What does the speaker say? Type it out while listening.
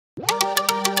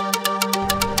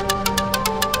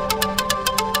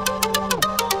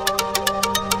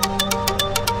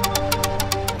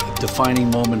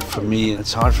defining moment for me?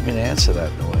 It's hard for me to answer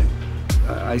that in a way.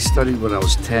 I studied when I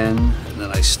was 10, and then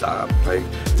I stopped. I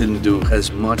didn't do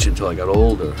as much until I got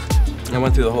older. I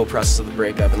went through the whole process of the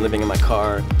breakup and living in my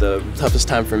car, the toughest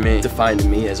time for me, defined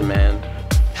me as a man.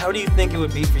 How do you think it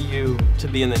would be for you to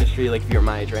be in the industry like if you're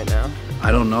my age right now?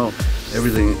 I don't know.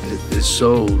 Everything is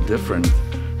so different.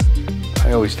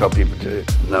 I always tell people to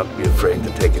not be afraid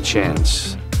to take a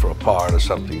chance for a part or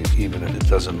something, even if it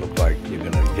doesn't look like you're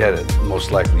gonna get it.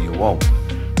 Most likely you won't.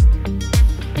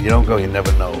 You don't go, you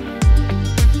never know.